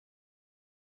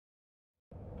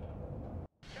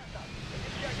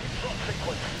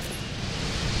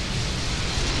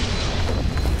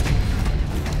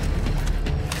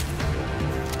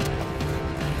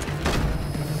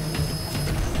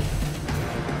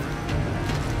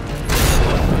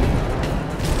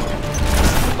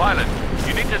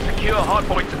to secure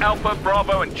hardpoints Alpha,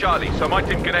 Bravo, and Charlie, so my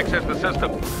team can access the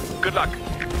system. Good luck.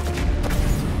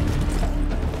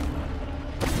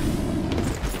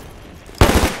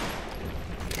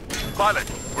 Pilot,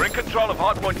 we're in control of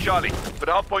hardpoint Charlie, but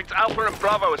hardpoints Alpha and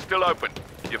Bravo are still open.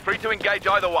 You're free to engage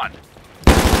either one.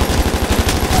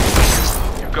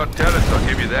 You've got talent, I'll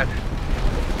give you that.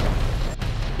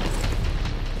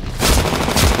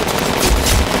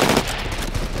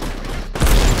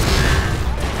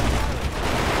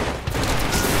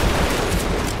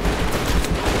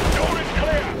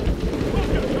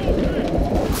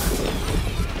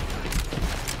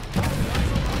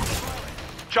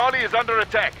 Charlie is under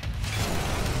attack.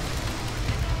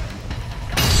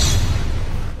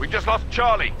 We just lost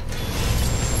Charlie.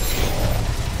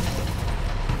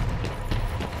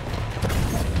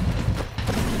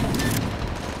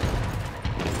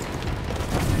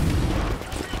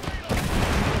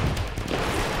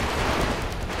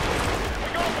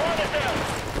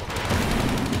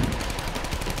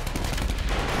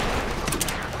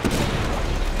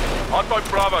 Hardpoint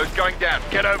Bravo is going down.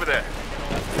 Get over there.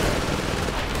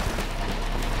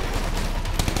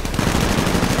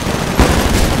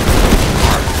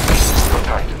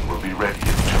 Titan will be ready in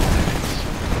 2 minutes.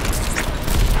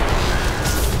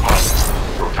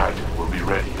 Your Titan will be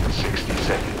ready in 60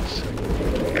 seconds.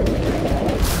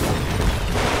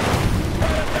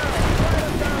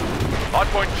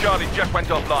 Hardpoint Charlie just went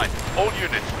offline. All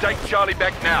units, take Charlie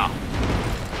back now.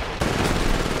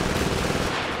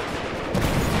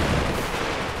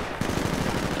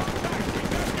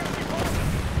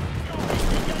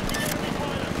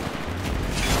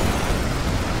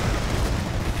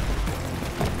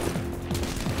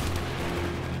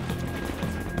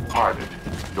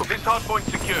 This hardpoint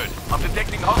secured. I'm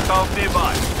detecting hostiles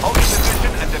nearby. Hold your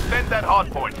position and defend that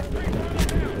hardpoint.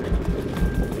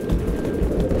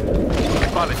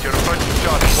 Pilot, you're approaching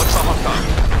Charlie. What's the hostile?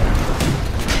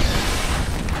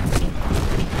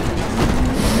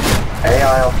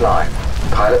 AI offline.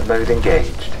 Pilot mode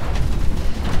engaged.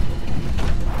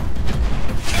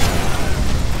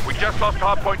 We just lost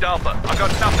hardpoint Alpha. I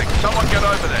got nothing. Someone get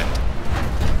over there.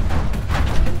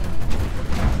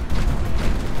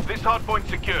 This hardpoint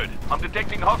secured. I'm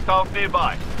detecting hostiles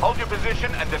nearby. Hold your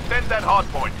position and defend that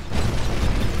hardpoint.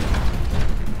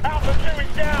 Alpha 2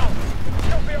 is down!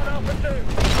 Copy on Alpha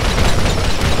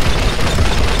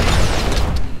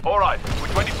 2! Alright, we're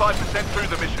 25% through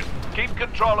the mission. Keep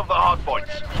control of the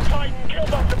hardpoints. Titan,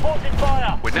 killed off supporting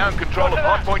fire! We're now in control of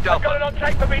hardpoint Alpha. I've got it on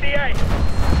tape for BDA!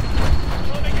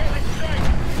 Let me get this straight!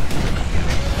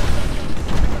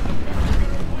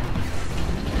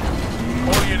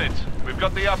 All units, we've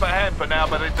got the upper hand for now,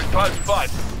 but it's a close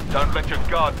fight. Don't let your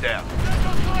guard down.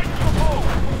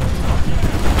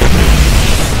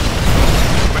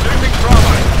 We're losing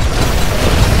Bravo.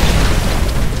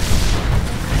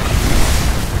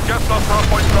 We just lost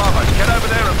hardpoint Bravo. Get over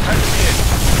there and patch me in.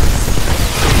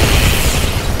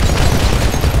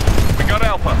 We got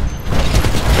Alpha.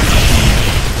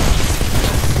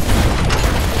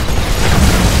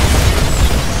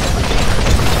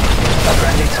 A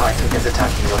friendly Titan is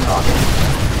attacking your target.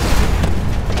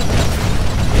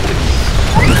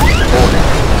 Warning,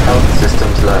 health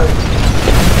systems low.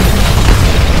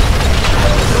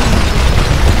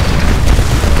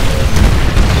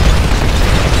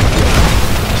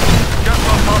 Just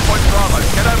lost hardpoint Bravo.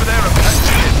 Get over there and patch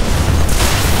me in.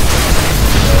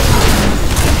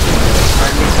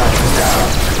 Friendly Titan down.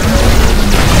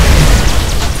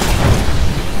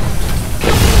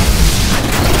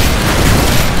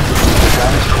 The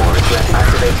damage core is ready.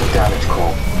 Activating damage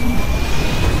core.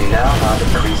 You now have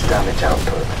increased damage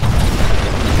output.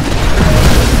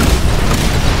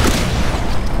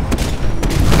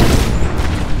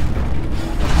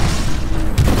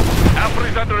 Alpha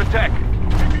is under attack.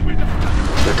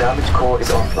 The damage core is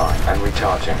offline and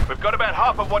recharging. We've got about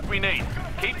half of what we need.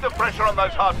 Keep the pressure on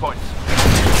those hardpoints.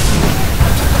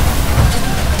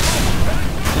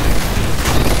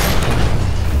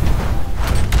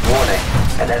 Warning,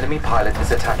 an enemy pilot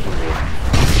is attacking you.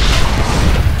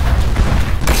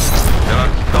 They're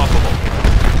unstoppable.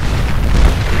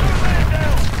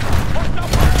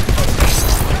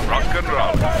 Rock and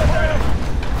roll.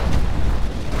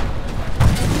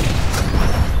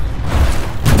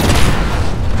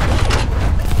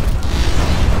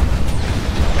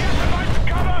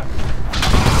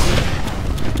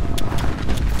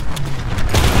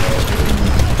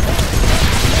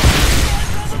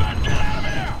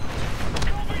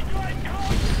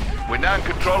 We're now in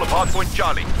control of hardpoint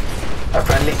Charlie. A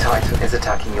friendly Titan is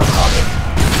attacking your target.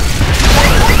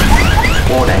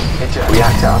 Warning, eject.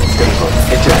 Reactor unstable.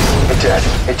 Eject, eject,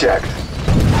 eject.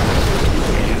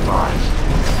 Be advised,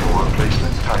 Your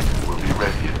replacement Titan will be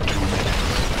ready in 2 minutes.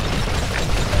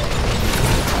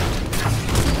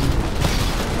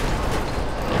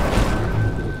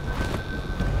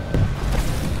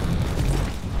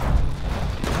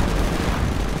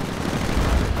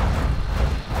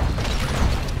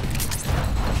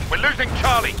 We're losing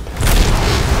Charlie.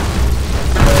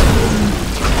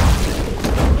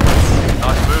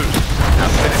 Nice moves. Now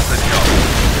finish the job.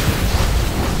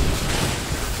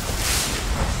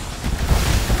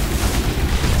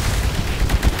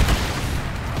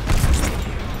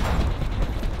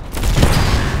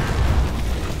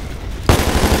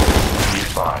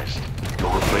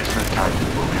 Your replacement Titan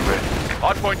will be ready.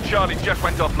 Hardpoint Charlie just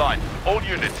went offline. All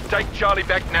units, take Charlie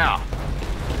back now.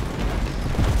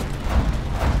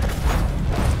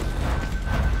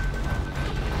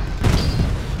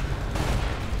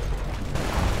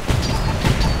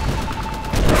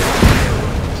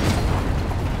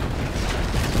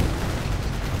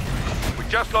 We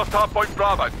just lost Hardpoint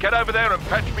Bravo. Get over there and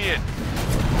patch me in. Be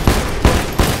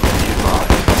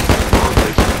advised. Your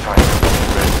replacement Titan will be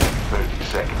ready in 30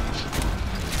 seconds.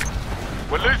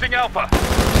 We're losing Alpha.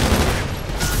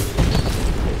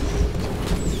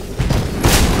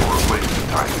 Your replacement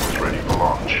Titan is ready for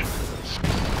launch.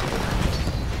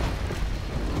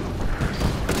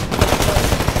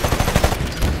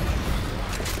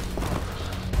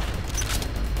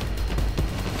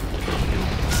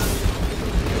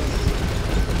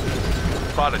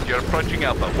 Pilot, you're approaching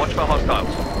Alpha. Watch for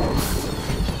hostiles.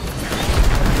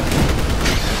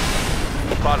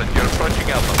 Pilot, you're approaching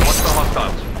Alpha. Watch for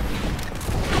hostiles.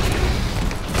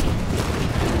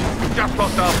 Just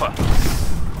lost Alpha.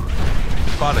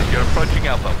 Pilot, you're approaching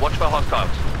Alpha. Watch for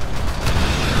hostiles.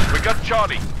 We got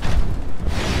Charlie.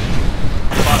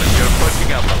 Pilot, you're approaching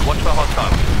Alpha. Watch for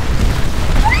hostiles.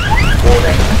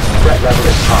 Warning. Threat level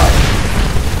is high.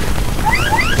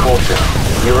 Caution.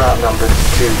 You're outnumbered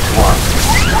 2 to 1.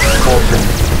 Caution.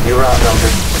 You're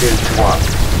outnumbered 2 to 1.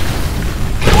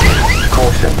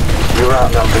 Caution. You're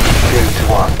outnumbered 2 to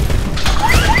 1.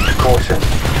 Caution.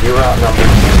 You're outnumbered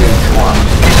 2 to 1.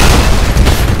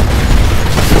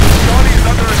 Charlie is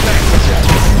under attack.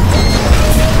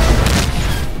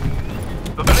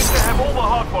 The militia have all the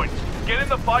hardpoints. Get in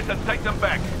the fight and take them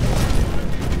back.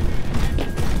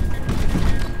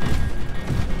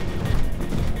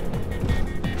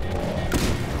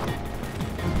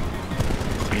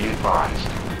 Be advised.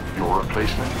 Your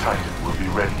replacement Titan will be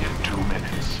ready in 2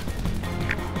 minutes.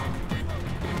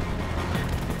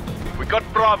 We got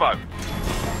Bravo.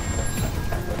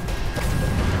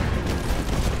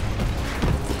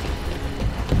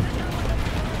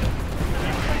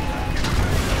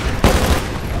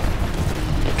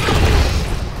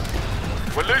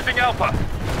 We're losing Alpha.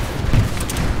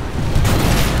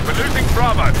 We're losing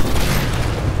Bravo.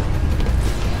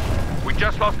 We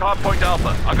just lost Hardpoint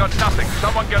Alpha. I got nothing.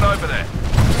 Someone get over there.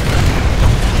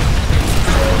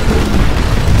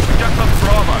 We just lost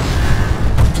Bravo.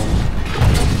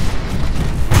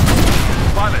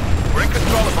 Pilot, we're in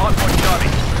control of Hardpoint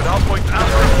Charlie, but Hardpoint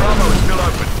Alpha and Bravo is still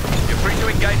open. You're free to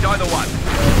engage either one.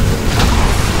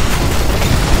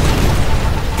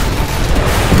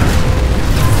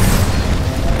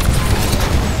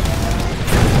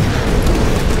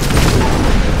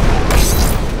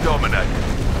 Dominate.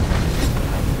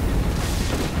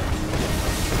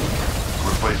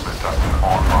 Replacement Titan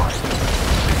online.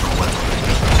 Single weapon.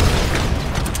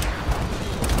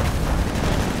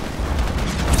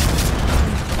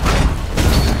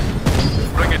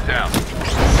 Bring it down.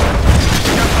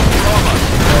 Just lost Bravo.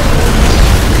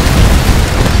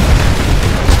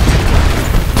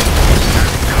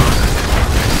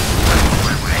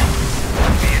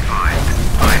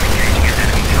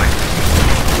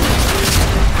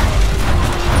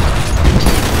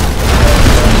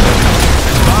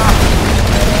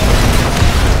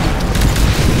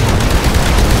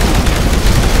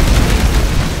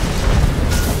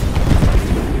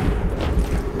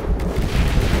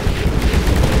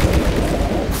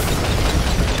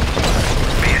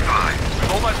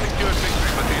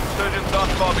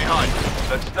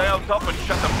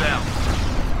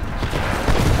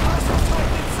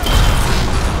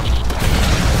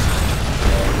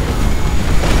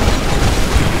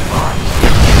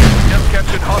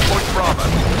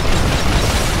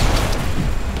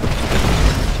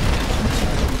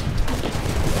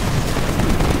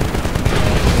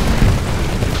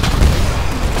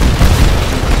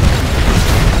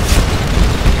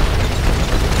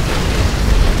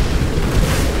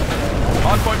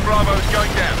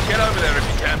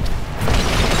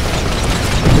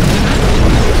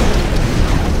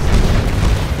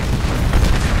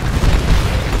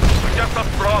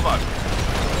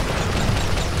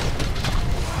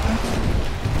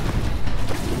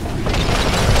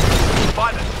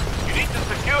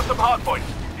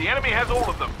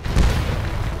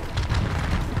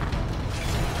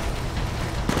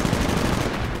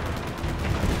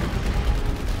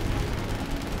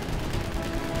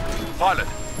 Pilot,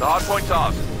 the hard point's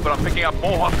ours, but I'm picking up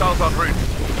more hostiles en route.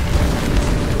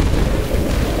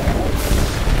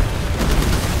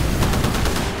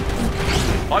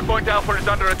 Hard point Alpha is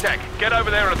under attack. Get over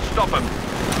there and stop him.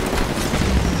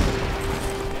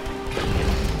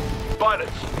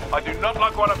 Pilots, I do not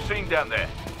like what I'm seeing down there.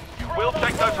 You will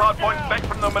take those hard points back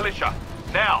from the militia.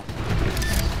 Now.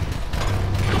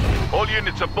 All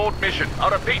units abort mission. I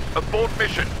repeat, abort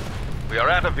mission. We are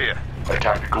out of here. A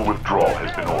tactical withdrawal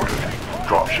has been ordered.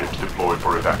 Dropships deployed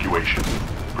for evacuation.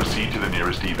 Proceed to the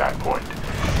nearest evac point.